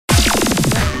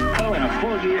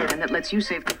4 years, and that lets you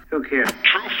save. Who cares?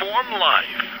 True Form Life.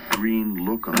 Green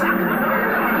looking.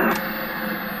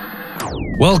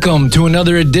 Welcome to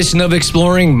another edition of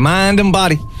Exploring Mind and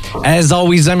Body. As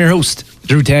always, I'm your host,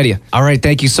 Drew Tadia. All right,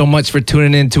 thank you so much for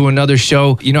tuning in to another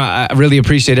show. You know, I really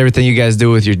appreciate everything you guys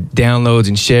do with your downloads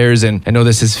and shares. And I know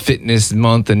this is Fitness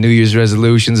Month and New Year's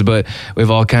resolutions, but we have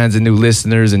all kinds of new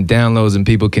listeners and downloads and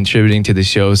people contributing to the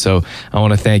show. So I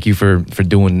want to thank you for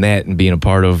doing that and being a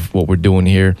part of what we're doing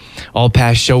here. All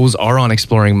past shows are on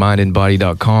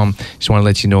exploringmindandbody.com. Just want to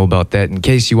let you know about that in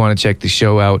case you want to check the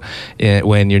show out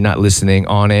when you're not listening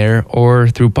on air or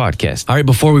through podcast. All right,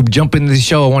 before we jump into the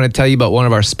show, I want to tell you about one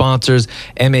of our sponsors,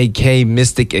 MAK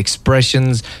Mystic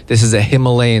Expressions. This is a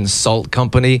Himalayan salt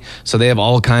company. So they have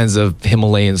all kinds of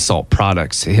Himalayan salt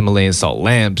products, Himalayan salt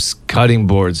lamps, cutting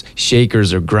boards,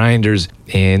 shakers or grinders,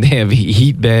 and they have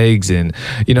heat bags. And,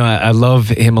 you know, I love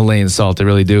Himalayan salt. I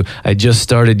really do. I just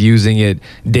started using it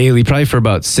daily, probably for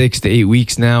about 6 to 8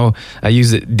 weeks now. I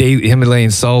use it daily,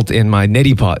 Himalayan salt in my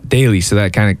neti pot daily. So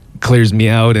that kind of clears me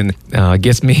out and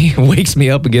wakes me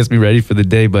up and gets me ready for the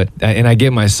day. And I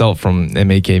get my salt from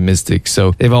MAK Mystic.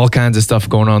 So they have all kinds of stuff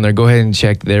going on there. Go ahead and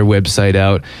check their website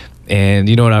out. And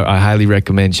you know what? I highly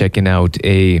recommend checking out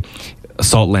a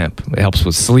salt lamp. It helps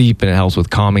with sleep and it helps with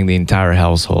calming the entire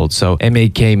household. So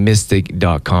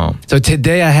makmystic.com. So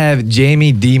today I have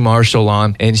Jamie Dee Marshall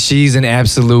on, and she's an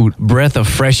absolute breath of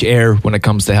fresh air when it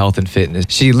comes to health and fitness.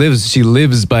 She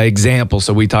lives by example.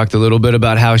 So we talked a little bit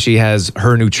about how she has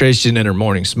her nutrition and her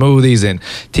morning smoothies and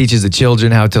teaches the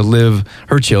children how to live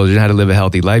a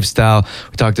healthy lifestyle.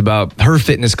 We talked about her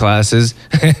fitness classes,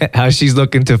 how she's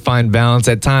looking to find balance.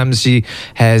 At times she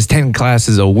has 10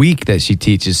 classes a week that she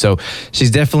teaches. So she's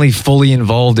definitely fully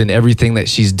involved in everything that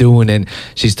she's doing, and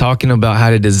she's talking about how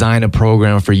to design a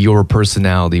program for your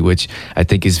personality, which I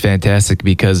think is fantastic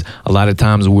because a lot of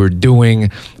times we're doing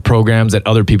programs that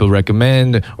other people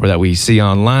recommend or that we see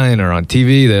online or on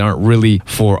TV that aren't really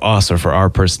for us or for our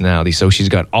personality. So she's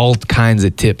got all kinds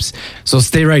of tips. So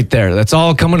stay right there. That's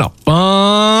all coming up.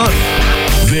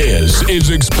 This is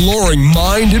Exploring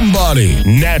Mind and Body.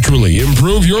 Naturally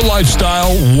improve your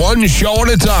lifestyle one show at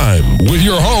a time with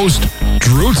your host,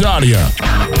 Drew Tadia.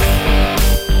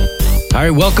 All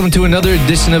right, welcome to another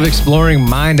edition of Exploring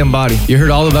Mind and Body. You heard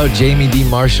all about Jamie Dee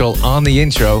Marshall on the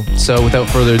intro. So without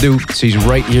further ado, she's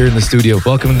right here in the studio.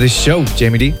 Welcome to this show,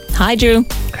 Jamie Dee. Hi, Drew.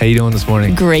 How you doing this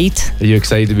morning? Great. Are you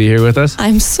excited to be here with us?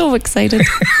 I'm so excited.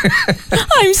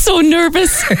 I'm so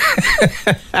nervous.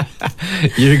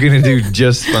 You're going to do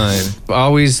just fine. I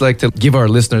always like to give our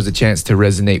listeners a chance to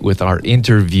resonate with our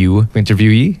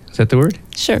interviewee. Is that the word?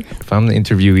 Sure. If I'm the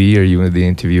interviewee, are you the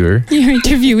interviewer? You're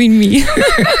interviewing me.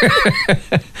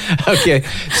 Okay,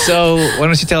 so why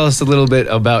don't you tell us a little bit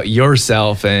about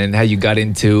yourself and how you got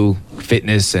into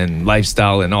fitness and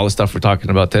lifestyle and all the stuff we're talking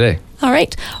about today. All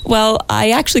right. Well,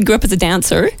 I actually grew up as a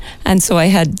dancer, and so I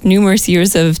had numerous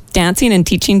years of dancing and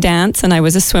teaching dance, and I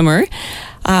was a swimmer.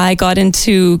 I got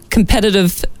into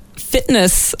competitive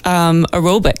fitness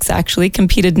aerobics, actually,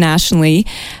 competed nationally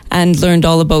and learned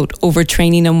all about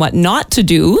overtraining and what not to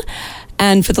do.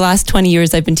 And for the last 20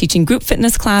 years, I've been teaching group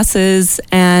fitness classes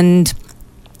and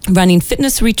running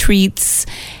fitness retreats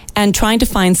and trying to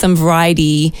find some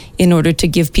variety in order to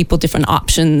give people different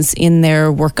options in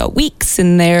their workout weeks,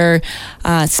 in their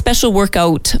special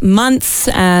workout months,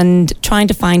 and trying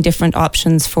to find different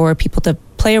options for people to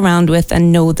play around with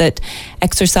and know that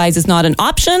exercise is not an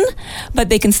option, but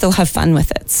they can still have fun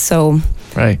with it. So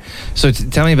right. So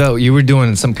tell me about, you were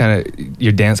doing some kind of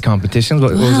your dance competitions.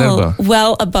 What was that about?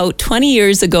 Well, about 20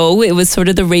 years ago, it was sort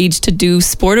of the rage to do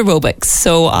sport aerobics.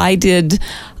 So I did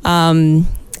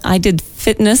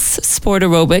fitness sport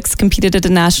aerobics, competed at a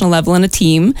national level in a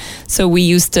team. So we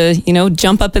used to,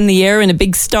 jump up in the air in a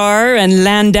big star and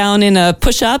land down in a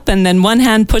push-up, and then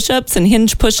one-hand push-ups and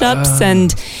hinge push-ups,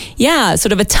 and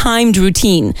sort of a timed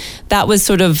routine. That was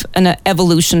sort of an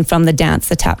evolution from the dance,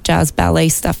 the tap, jazz, ballet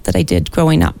stuff that I did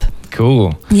growing up.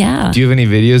 Cool. Yeah. Do you have any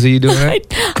videos of you doing that?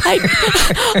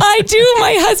 I do.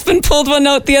 My husband pulled one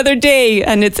out the other day,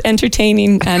 and it's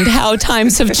entertaining and how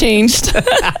times have changed.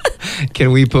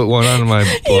 Can we put one on my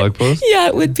blog post? Yeah,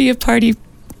 it would be a party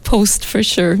post for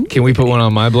sure. Can we put one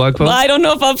on my blog post? Well, I don't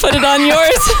know if I'll put it on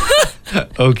yours.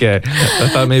 Okay. I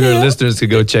thought maybe our listeners could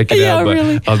go check it out, but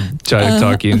really. I'll try to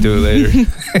talk you into it later.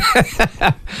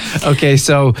 Okay,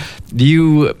 so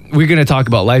we're going to talk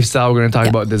about lifestyle. We're going to talk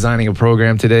about designing a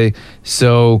program today.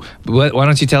 So why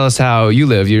don't you tell us how you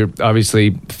live? You're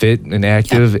obviously fit and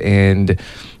active, and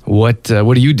What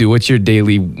do you do? What's your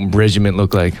daily regimen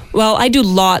look like? Well, I do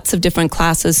lots of different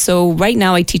classes. So right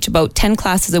now I teach about 10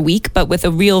 classes a week, but with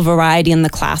a real variety in the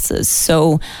classes.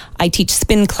 So I teach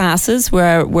spin classes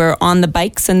where we're on the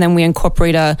bikes and then we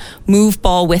incorporate a move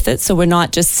ball with it. So we're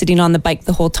not just sitting on the bike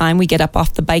the whole time. We get up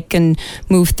off the bike and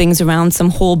move things around, some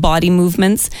whole body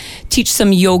movements. Teach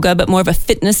some yoga, but more of a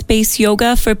fitness-based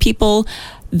yoga for people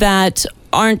that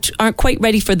aren't quite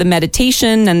ready for the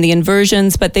meditation and the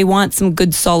inversions, but they want some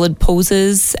good solid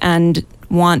poses and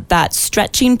want that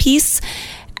stretching piece,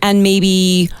 and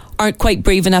maybe aren't quite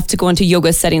brave enough to go into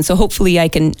yoga settings. So hopefully I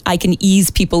can ease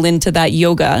people into that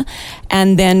yoga.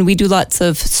 And then we do lots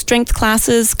of strength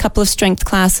classes, a couple of strength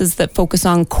classes that focus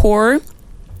on core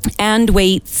and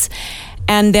weights.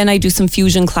 And then I do some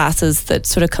fusion classes that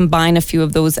sort of combine a few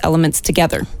of those elements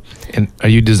together. And are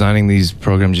you designing these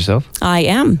programs yourself? I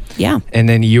am, yeah. And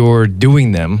then you're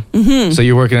doing them. Mm-hmm. So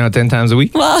you're working out 10 times a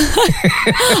week? Well,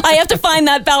 I have to find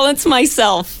that balance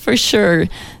myself, for sure.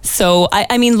 So,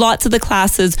 I mean, lots of the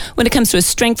classes, when it comes to a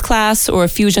strength class or a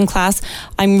fusion class,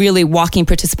 I'm really walking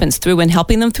participants through and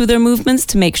helping them through their movements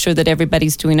to make sure that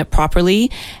everybody's doing it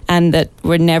properly and that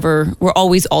we're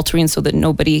always altering so that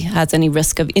nobody has any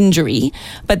risk of injury.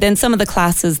 But then some of the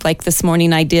classes, like this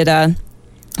morning, I did a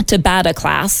Tabata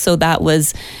class. So that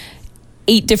was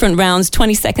 8 different rounds,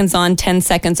 20 seconds on, 10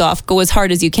 seconds off. Go as hard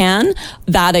as you can.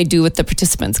 That I do with the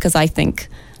participants because I think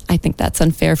that's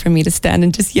unfair for me to stand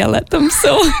and just yell at them.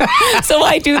 So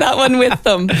I do that one with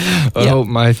them. I hope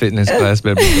my fitness class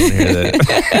members don't hear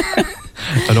that.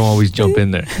 I don't always jump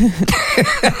in there.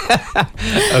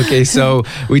 Okay, so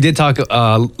we did talk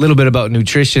a little bit about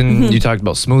nutrition. Mm-hmm. You talked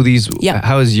about smoothies. Yeah.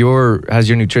 How's your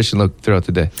nutrition look throughout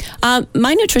the day?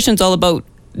 My nutrition's all about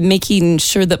making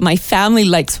sure that my family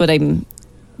likes what I'm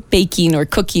baking or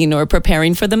cooking or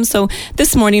preparing for them. So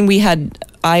this morning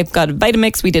I've got a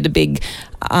Vitamix. We did a big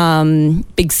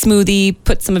smoothie,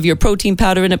 put some of your protein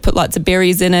powder in it, put lots of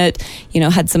berries in it,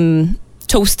 had some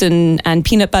toast and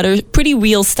peanut butter, pretty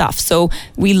real stuff. So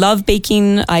we love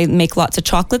baking. I make lots of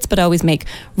chocolates, but I always make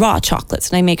raw chocolates.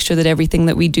 And I make sure that everything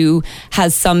that we do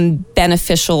has some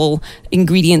beneficial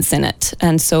ingredients in it.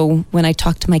 And so when I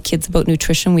talk to my kids about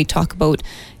nutrition, we talk about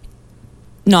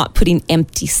not putting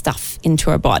empty stuff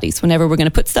into our bodies. Whenever we're going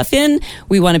to put stuff in,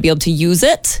 we want to be able to use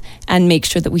it and make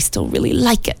sure that we still really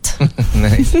like it.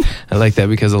 Nice. I like that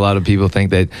because a lot of people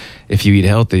think that if you eat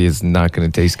healthy, it's not going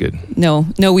to taste good. No,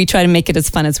 we try to make it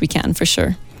as fun as we can, for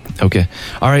sure. Okay.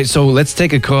 All right. So let's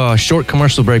take a short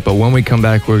commercial break. But when we come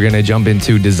back, we're going to jump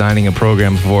into designing a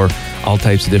program for all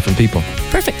types of different people.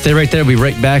 Perfect. Stay right there. We'll be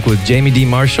right back with Jamie Dee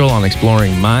Marshall on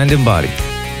Exploring Mind and Body.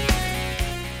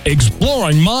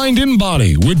 Exploring Mind and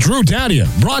Body with Drew Tadia,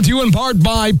 brought to you in part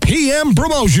by PM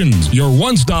Promotions, your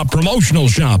one-stop promotional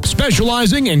shop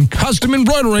specializing in custom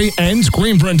embroidery and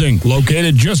screen printing.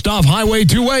 Located just off Highway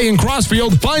 2A in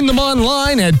Crossfield, find them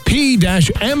online at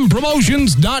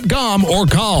p-mpromotions.com or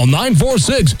call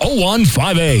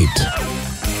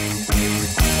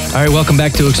 946-0158. All right, welcome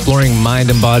back to Exploring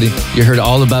Mind and Body. You heard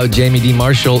all about Jamie Dee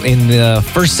Marshall in the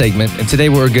first segment, and today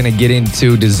we're going to get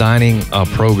into designing a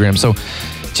program. So,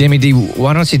 Jamie Dee,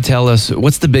 why don't you tell us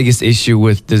what's the biggest issue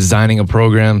with designing a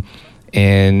program?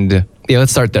 And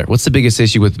let's start there. What's the biggest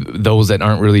issue with those that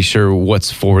aren't really sure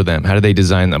what's for them? How do they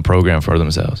design a program for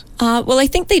themselves? Well, I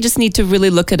think they just need to really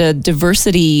look at a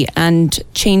diversity and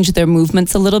change their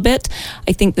movements a little bit.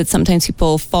 I think that sometimes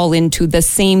people fall into the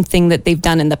same thing that they've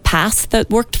done in the past that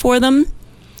worked for them.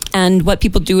 And what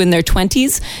people do in their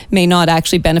 20s may not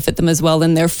actually benefit them as well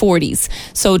in their 40s.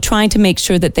 So trying to make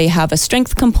sure that they have a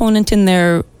strength component in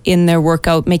their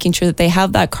workout, making sure that they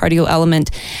have that cardio element,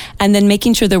 and then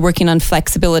making sure they're working on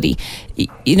flexibility.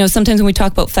 Sometimes when we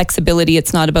talk about flexibility,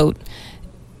 it's not about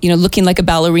looking like a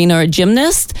ballerina or a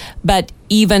gymnast, but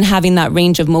even having that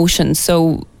range of motion.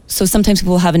 So sometimes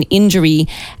people have an injury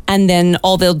and then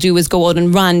all they'll do is go out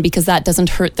and run because that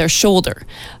doesn't hurt their shoulder.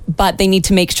 But they need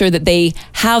to make sure that they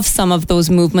have some of those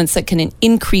movements that can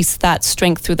increase that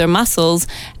strength through their muscles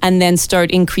and then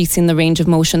start increasing the range of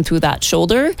motion through that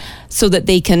shoulder so that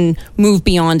they can move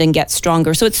beyond and get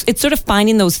stronger. So it's sort of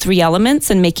finding those 3 elements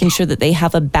and making sure that they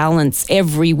have a balance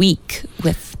every week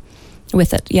with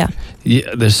it. Yeah,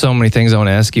 there's so many things I want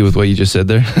to ask you with what you just said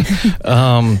there.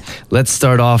 Let's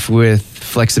start off with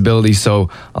flexibility. So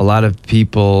a lot of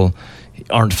people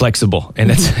aren't flexible, and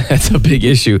that's a big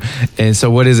issue. And so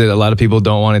what is it? A lot of people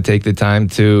don't want to take the time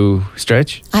to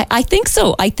stretch? I think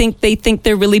so. I think they think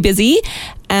they're really busy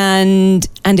and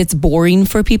it's boring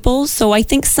for people. So I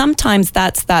think sometimes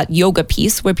that's that yoga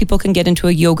piece where people can get into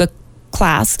a yoga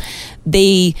class,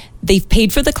 they've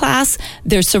paid for the class,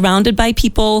 they're surrounded by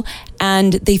people,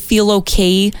 and they feel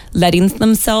okay letting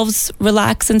themselves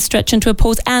relax and stretch into a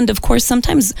pose. And of course,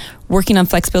 sometimes working on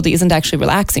flexibility isn't actually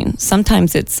relaxing.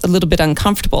 Sometimes it's a little bit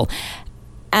uncomfortable,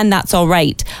 and that's all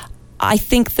right. I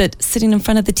think that sitting in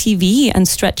front of the TV and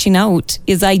stretching out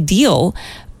is ideal,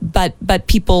 but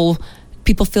people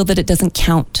feel that it doesn't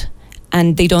count.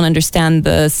 And they don't understand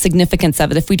the significance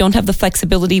of it. If we don't have the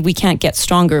flexibility, we can't get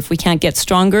stronger. If we can't get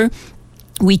stronger,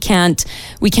 we can't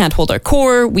hold our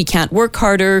core, we can't work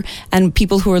harder. And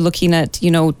people who are looking at,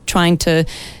 trying to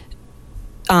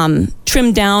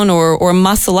trim down or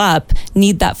muscle up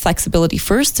need that flexibility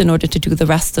first in order to do the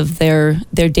rest of their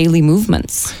daily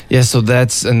movements. Yeah, so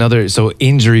that's another, so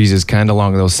injuries is kind of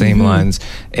along those same lines.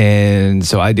 And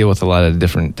so I deal with a lot of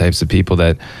different types of people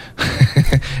that,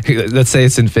 let's say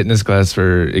it's in fitness class,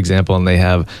 for example, and they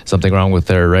have something wrong with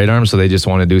their right arm, so they just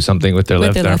want to do something with their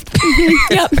left arm.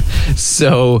 Yep.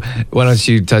 So why don't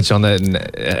you touch on that and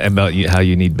about how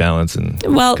you need balance?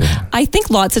 Well, I think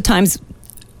lots of times,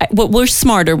 we're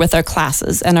smarter with our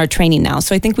classes and our training now.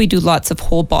 So I think we do lots of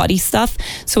whole body stuff.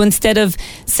 So instead of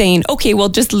saying, okay, well,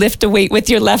 just lift a weight with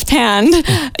your left hand,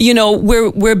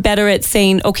 we're better at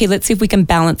saying, okay, let's see if we can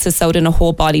balance this out in a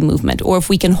whole body movement, or if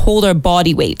we can hold our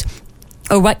body weight.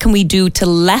 Or what can we do to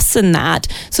lessen that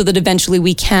so that eventually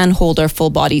we can hold our full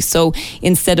body? So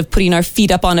instead of putting our feet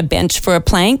up on a bench for a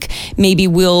plank, maybe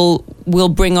we'll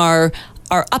bring our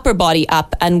upper body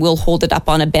up and we'll hold it up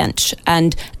on a bench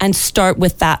and start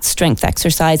with that strength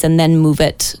exercise and then move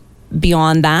it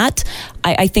beyond that.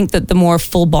 I think that the more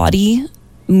full body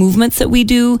movements that we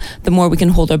do, the more we can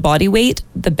hold our body weight,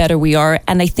 the better we are.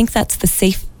 And I think that's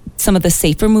some of the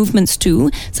safer movements too.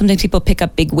 Sometimes people pick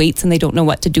up big weights and they don't know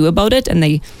what to do about it,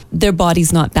 and their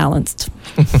body's not balanced.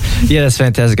 Yeah, that's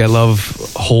fantastic. I love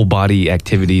whole body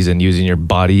activities and using your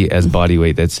body as body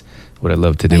weight. That's what I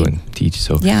love to do and teach.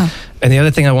 So yeah. And the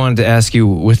other thing I wanted to ask you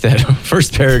with that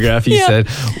first paragraph, you said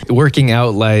working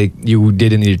out like you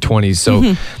did in your 20s. So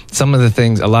a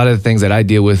lot of the things that I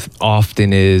deal with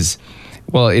often is,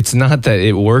 well, it's not that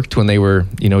it worked when they were,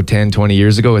 10, 20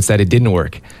 years ago. It's that it didn't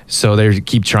work. So they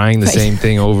keep trying the same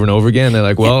thing over and over again. They're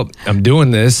like, well, I'm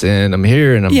doing this and I'm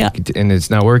here and and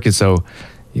it's not working. So,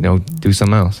 do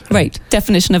something else. Right.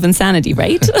 Definition of insanity,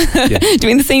 right?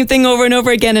 Doing the same thing over and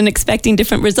over again and expecting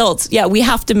different results. Yeah, we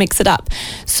have to mix it up.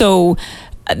 So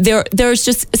there's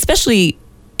just, especially,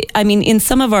 in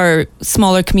some of our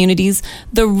smaller communities,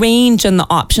 the range and the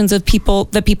options of people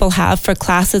have for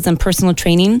classes and personal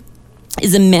training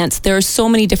is immense. There are so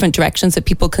many different directions that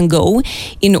people can go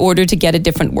in order to get a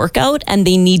different workout, and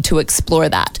they need to explore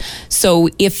that. So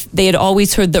if they had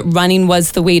always heard that running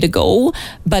was the way to go,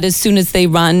 but as soon as they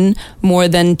run more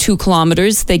than 2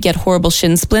 kilometers, they get horrible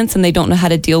shin splints and they don't know how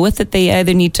to deal with it, they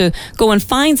either need to go and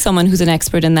find someone who's an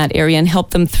expert in that area and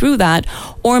help them through that,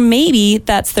 or maybe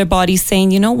that's their body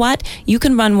saying, you know what, you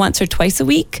can run once or twice a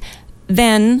week,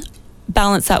 then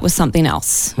balance that with something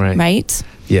else. Right?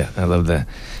 Yeah, I love that.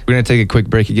 We're going to take a quick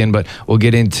break again, but we'll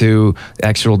get into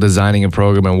actual designing a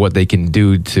program and what they can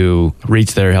do to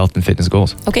reach their health and fitness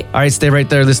goals. Okay. All right, stay right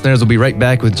there, listeners. We'll be right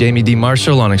back with Jamie Dee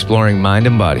Marshall on Exploring Mind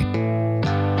and Body.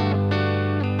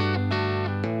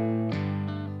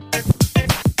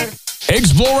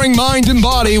 Exploring Mind and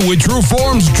Body with True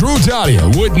Form's Drew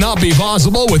Tadia would not be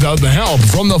possible without the help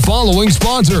from the following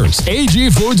sponsors: AG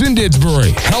Foods in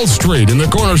Didsbury, Health Street in the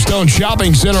Cornerstone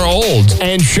Shopping Center Olds,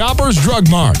 and Shoppers Drug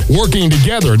Mart, working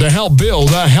together to help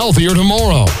build a healthier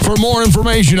tomorrow. For more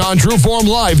information on True Form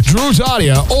Life, Drew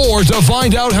Tadia, or to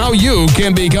find out how you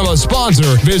can become a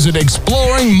sponsor, visit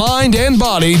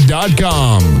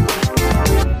exploringmindandbody.com.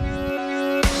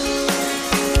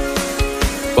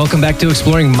 Welcome back to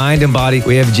Exploring Mind and Body.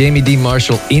 We have Jamie Dee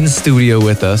Marshall in studio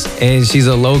with us, and she's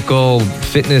a local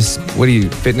fitness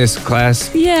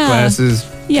classes,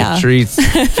 treats,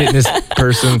 fitness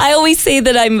person. I always say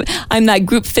that I'm that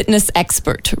group fitness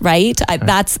expert, right?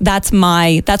 That's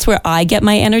where I get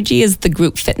my energy, is the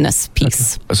group fitness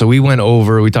piece. Okay. So we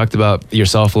talked about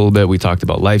yourself a little bit. We talked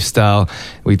about lifestyle.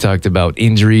 We talked about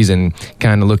injuries and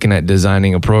kind of looking at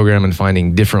designing a program and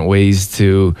finding different ways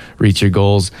to reach your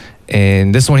goals.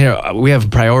 And this one here, we have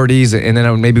priorities, and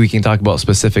then maybe we can talk about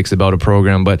specifics about a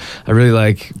program. But I really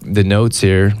like the notes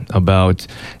here about.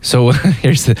 So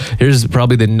here's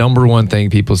probably the number one thing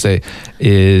people say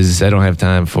is, I don't have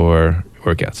time for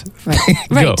workouts.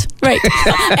 Right.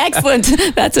 Excellent.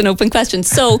 That's an open question.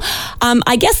 So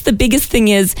I guess the biggest thing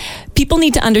is people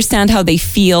need to understand how they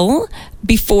feel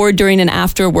before, during, and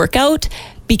after a workout,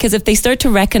 Because if they start to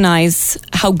recognize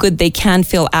how good they can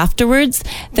feel afterwards,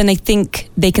 then I think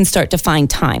they can start to find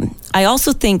time. I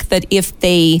also think that if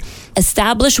they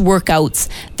establish workouts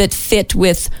that fit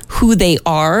with who they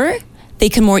are, they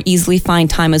can more easily find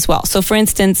time as well. So for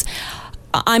instance,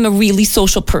 I'm a really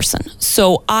social person.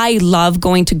 So I love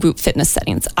going to group fitness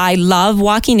settings. I love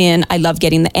walking in. I love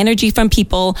getting the energy from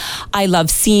people. I love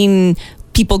seeing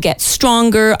people get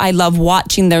stronger. I love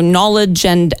watching their knowledge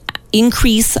and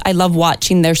increase. I love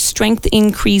watching their strength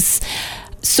increase.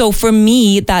 So for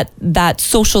me, that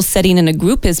social setting in a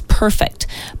group is perfect.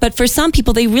 But for some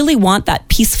people, they really want that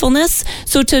peacefulness.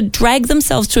 So to drag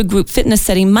themselves to a group fitness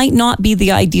setting might not be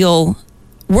the ideal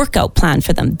workout plan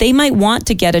for them. They might want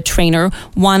to get a trainer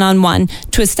one-on-one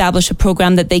to establish a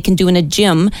program that they can do in a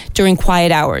gym during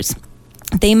quiet hours.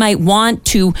 They might want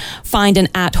to find an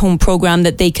at-home program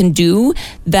that they can do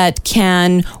that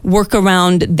can work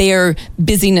around their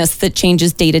busyness that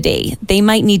changes day to day. They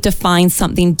might need to find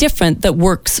something different that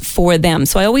works for them.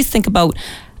 So I always think about,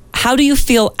 how do you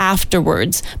feel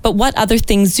afterwards? But what other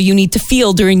things do you need to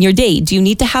feel during your day? Do you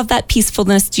need to have that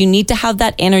peacefulness? Do you need to have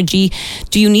that energy?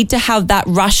 Do you need to have that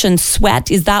rush and sweat?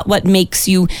 Is that what makes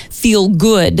you feel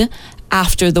good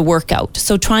after the workout?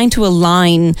 So trying to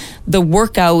align the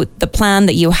workout, the plan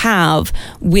that you have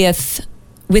with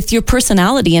your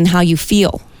personality and how you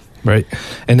feel. Right.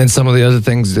 And then some of the other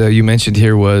things you mentioned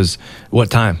here was what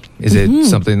time? Is it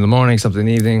something in the morning, something in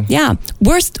the evening? Yeah.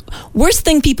 Worst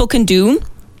thing people can do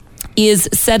is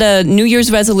set a New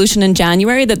Year's resolution in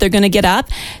January that they're going to get up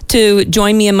to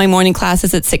join me in my morning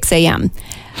classes at 6 a.m.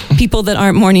 People that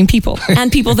aren't morning people and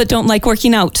people that don't like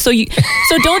working out. So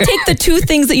don't take the two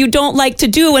things that you don't like to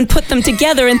do and put them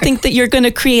together and think that you're going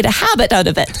to create a habit out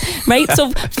of it, right? So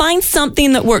find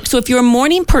something that works. So if you're a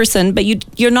morning person, but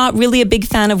you're not really a big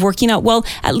fan of working out, well,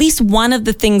 at least one of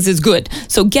the things is good.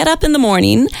 So get up in the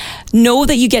morning, know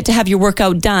that you get to have your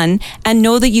workout done, and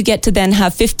know that you get to then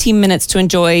have 15 minutes to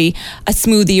enjoy a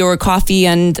smoothie or a coffee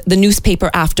and the newspaper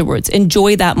afterwards.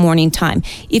 Enjoy that morning time.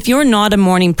 If you're not a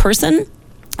morning person,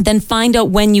 then find out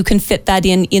when you can fit that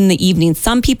in the evening.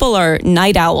 Some people are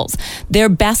night owls. Their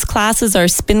best classes are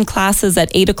spin classes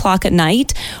at 8 o'clock at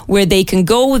night, where they can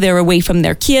go, they're away from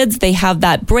their kids, they have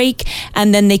that break,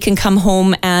 and then they can come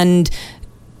home and,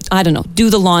 I don't know,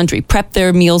 do the laundry, prep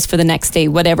their meals for the next day,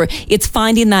 whatever. It's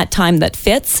finding that time that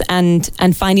fits and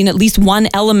finding at least one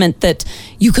element that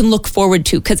you can look forward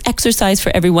to, because exercise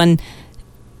for everyone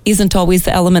isn't always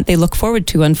the element they look forward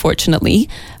to, unfortunately.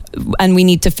 And we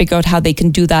need to figure out how they can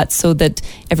do that so that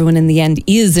everyone in the end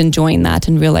is enjoying that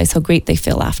and realize how great they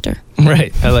feel after.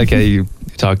 Right. I like how you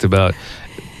talked about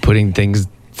putting things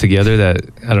together that,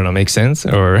 I don't know, make sense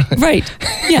or... Right.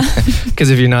 Yeah. Because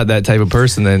if you're not that type of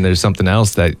person, then there's something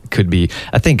else that could be,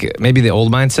 I think maybe the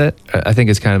old mindset, I think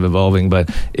it's kind of evolving, but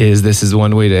this is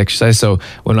one way to exercise. So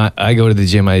when I go to the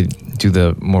gym, I do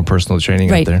the more personal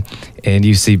training out there, and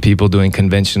you see people doing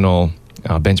conventional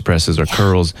bench presses or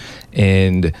curls,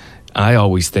 and I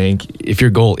always think if your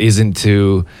goal isn't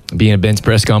to be in a bench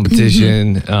press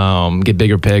competition, get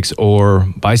bigger pecs or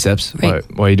biceps, why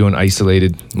are you doing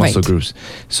isolated muscle groups?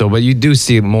 So, but you do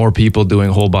see more people doing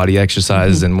whole body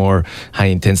exercises and more high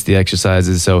intensity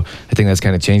exercises. So I think that's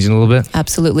kind of changing a little bit.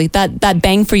 Absolutely. That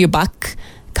bang for your buck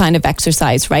kind of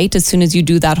exercise, right? As soon as you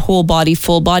do that whole body,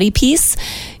 full body piece,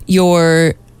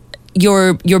 you're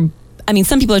I mean,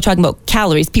 some people are talking about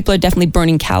calories. People are definitely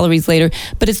burning calories later.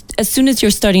 But as soon as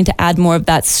you're starting to add more of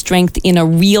that strength in a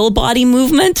real body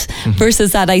movement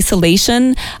versus that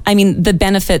isolation, I mean, the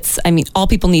benefits, all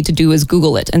people need to do is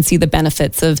Google it and see the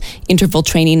benefits of interval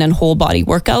training and whole body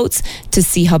workouts to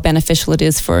see how beneficial it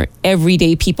is for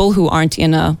everyday people who aren't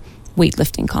in a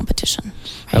weightlifting competition.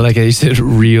 I like how you said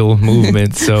real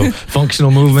movements. So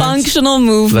functional movements. Functional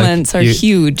movements are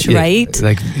huge, right?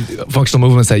 Like functional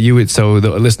movements so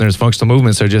the listeners, functional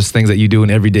movements are just things that you do in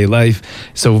everyday life.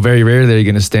 So very rarely are you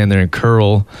going to stand there and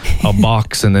curl a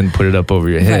box and then put it up over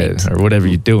your head or whatever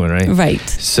you're doing, right? Right.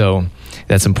 So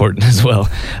that's important as well.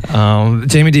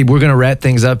 Jamie Dee, we're going to wrap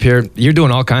things up here. You're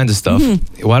doing all kinds of stuff.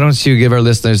 Why don't you give our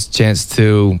listeners a chance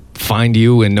to find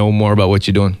you and know more about what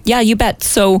you're doing? Yeah, you bet.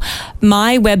 So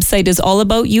my website is All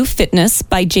About You Fitness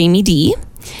by Jamie Dee.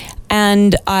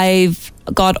 And I've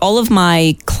got all of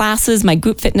my classes, my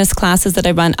group fitness classes that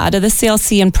I run out of the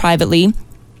CLC and privately.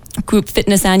 group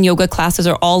fitness and yoga classes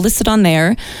are all listed on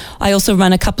there. I also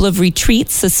run a couple of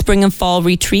retreats, a spring and fall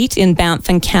retreat in Banff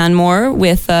and Canmore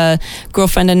with a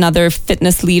girlfriend, another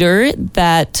fitness leader,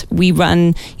 that we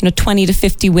run, 20 to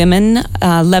 50 women,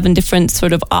 11 different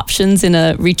sort of options in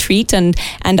a retreat. And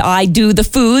I do the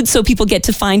food, so people get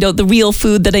to find out the real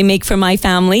food that I make for my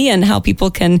family and how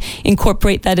people can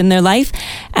incorporate that in their life.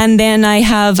 And then I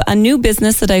have a new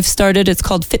business that I've started. It's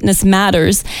called Fitness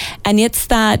Matters. And it's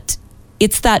that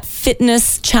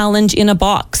fitness challenge in a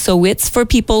box. So it's for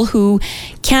people who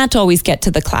can't always get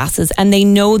to the classes and they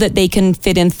know that they can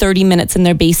fit in 30 minutes in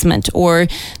their basement, or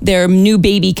their new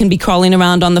baby can be crawling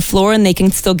around on the floor and they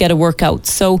can still get a workout.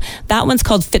 So that one's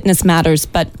called Fitness Matters.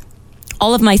 But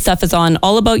all of my stuff is on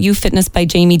All About You Fitness by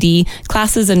Jamie Dee,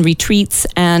 classes and retreats,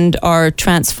 and our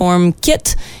Transform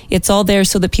kit. It's all there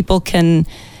so that people can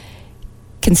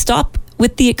stop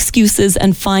with the excuses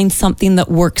and find something that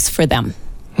works for them.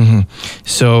 Mm-hmm.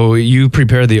 So you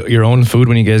prepare your own food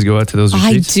when you guys go out to those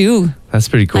retreats? I do. That's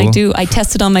pretty cool. I do. I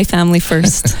test it on my family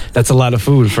first. That's a lot of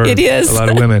food for it is. A lot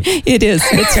of women. It is.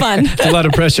 It's fun. It's a lot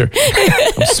of pressure.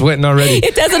 I'm sweating already.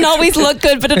 It doesn't always look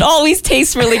good, but it always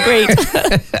tastes really great.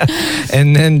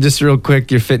 And then just real quick,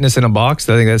 your fitness in a box.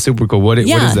 I think that's super cool. What is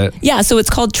that? Yeah, so it's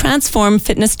called Transform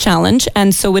Fitness Challenge.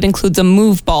 And so it includes a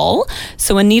move ball.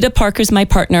 So Anita Parker's my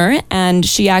partner, and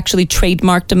she actually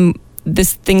trademarked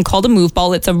this thing called a move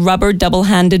ball. It's a rubber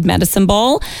double-handed medicine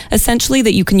ball, essentially,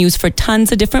 that you can use for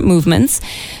tons of different movements.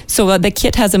 So the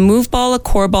kit has a move ball, a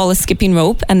core ball, a skipping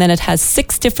rope, and then it has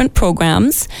 6 different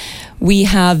programs. We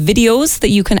have videos that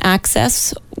you can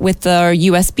access with our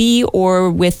USB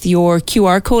or with your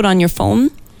QR code on your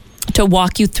phone to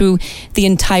walk you through the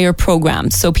entire program.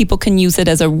 So people can use it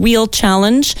as a real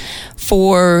challenge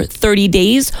for 30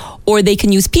 days, or they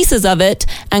can use pieces of it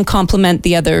and complement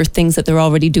the other things that they're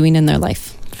already doing in their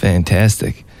life.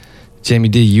 Fantastic. Jamie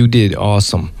Dee, you did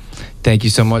awesome. Thank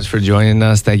you so much for joining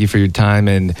us. Thank you for your time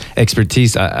and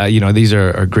expertise. These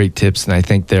are great tips, and I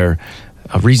think they're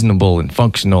reasonable and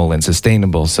functional and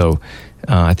sustainable. So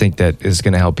I think that is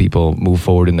going to help people move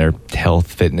forward in their health,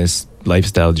 fitness,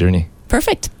 lifestyle journey.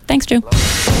 Perfect. Thanks, Drew.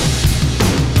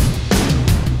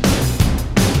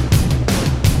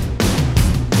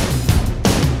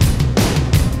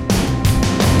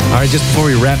 All right, just before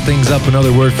we wrap things up,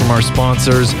 another word from our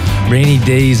sponsors, Rainy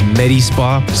Days Medi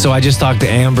Spa. So I just talked to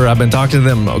Amber. I've been talking to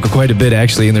them quite a bit,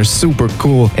 actually, and they're super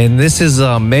cool. And this is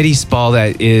a Medi Spa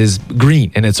that is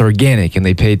green and it's organic, and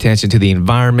they pay attention to the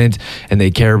environment and they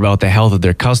care about the health of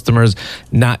their customers,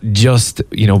 not just,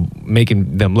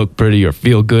 making them look pretty or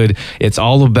feel good. It's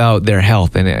all about their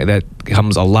health, and that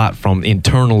comes a lot from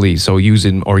internally. So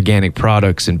using organic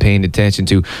products and paying attention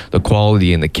to the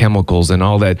quality and the chemicals and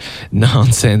all that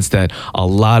nonsense that a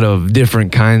lot of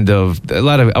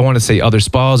I want to say other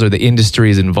spas or the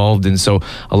industry is involved in. So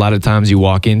a lot of times you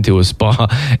walk into a spa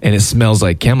and it smells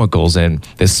like chemicals, and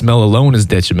the smell alone is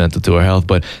detrimental to our health.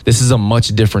 But this is a much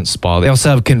different spa. They also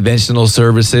have conventional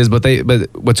services, but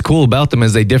what's cool about them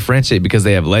is they differentiate because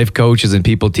they have life coaches and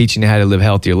people teaching you how to live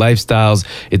healthier lifestyles.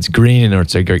 It's green and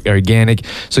it's organic.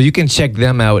 So you can check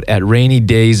them out at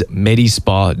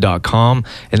rainydaysmedispa.com,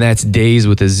 and that's days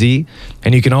with a Z.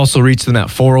 And you can also reach them at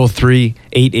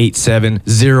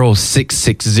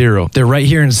 403-887-0660. They're right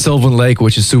here in Sylvan Lake,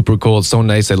 which is super cool. It's so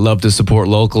nice. I love to support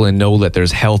local and know that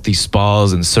there's healthy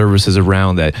spas and services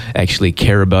around that actually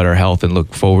care about our health and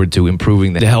look forward to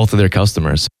improving the health of their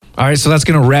customers. All right, so that's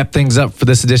going to wrap things up for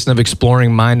this edition of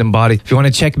Exploring Mind and Body. If you want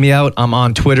to check me out, I'm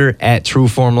on Twitter at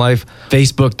TrueFormLife,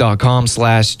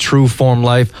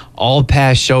 Facebook.com/TrueFormLife. All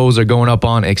past shows are going up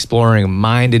on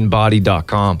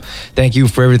ExploringMindandBody.com. Thank you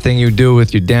for everything you do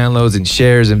with your downloads and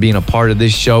shares and being a part of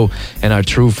this show and our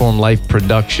Trueform Life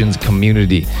Productions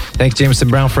community. Thanks, Jameson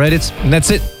Brown, for edits. And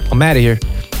that's it. I'm out of here.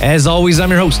 As always,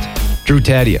 I'm your host, Drew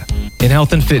Tadia, in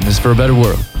health and fitness for a better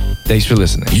world. Thanks for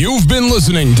listening. You've been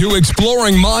listening to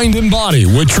Exploring Mind and Body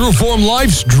with Trueform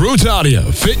Life's Drew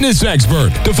Tadia, fitness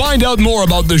expert. To find out more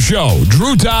about the show,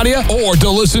 Drew Tadia, or to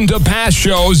listen to past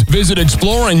shows, visit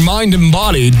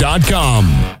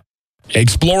exploringmindandbody.com.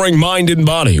 Exploring Mind and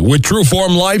Body with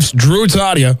Trueform Life's Drew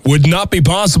Tadia would not be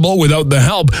possible without the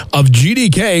help of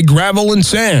GDK Gravel and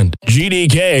Sand.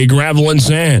 GDK Gravel and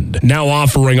Sand, now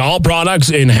offering all products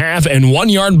in 1/2 and 1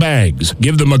 yard bags.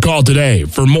 Give them a call today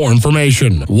for more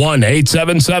information.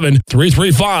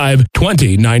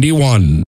 1-877-335-2091.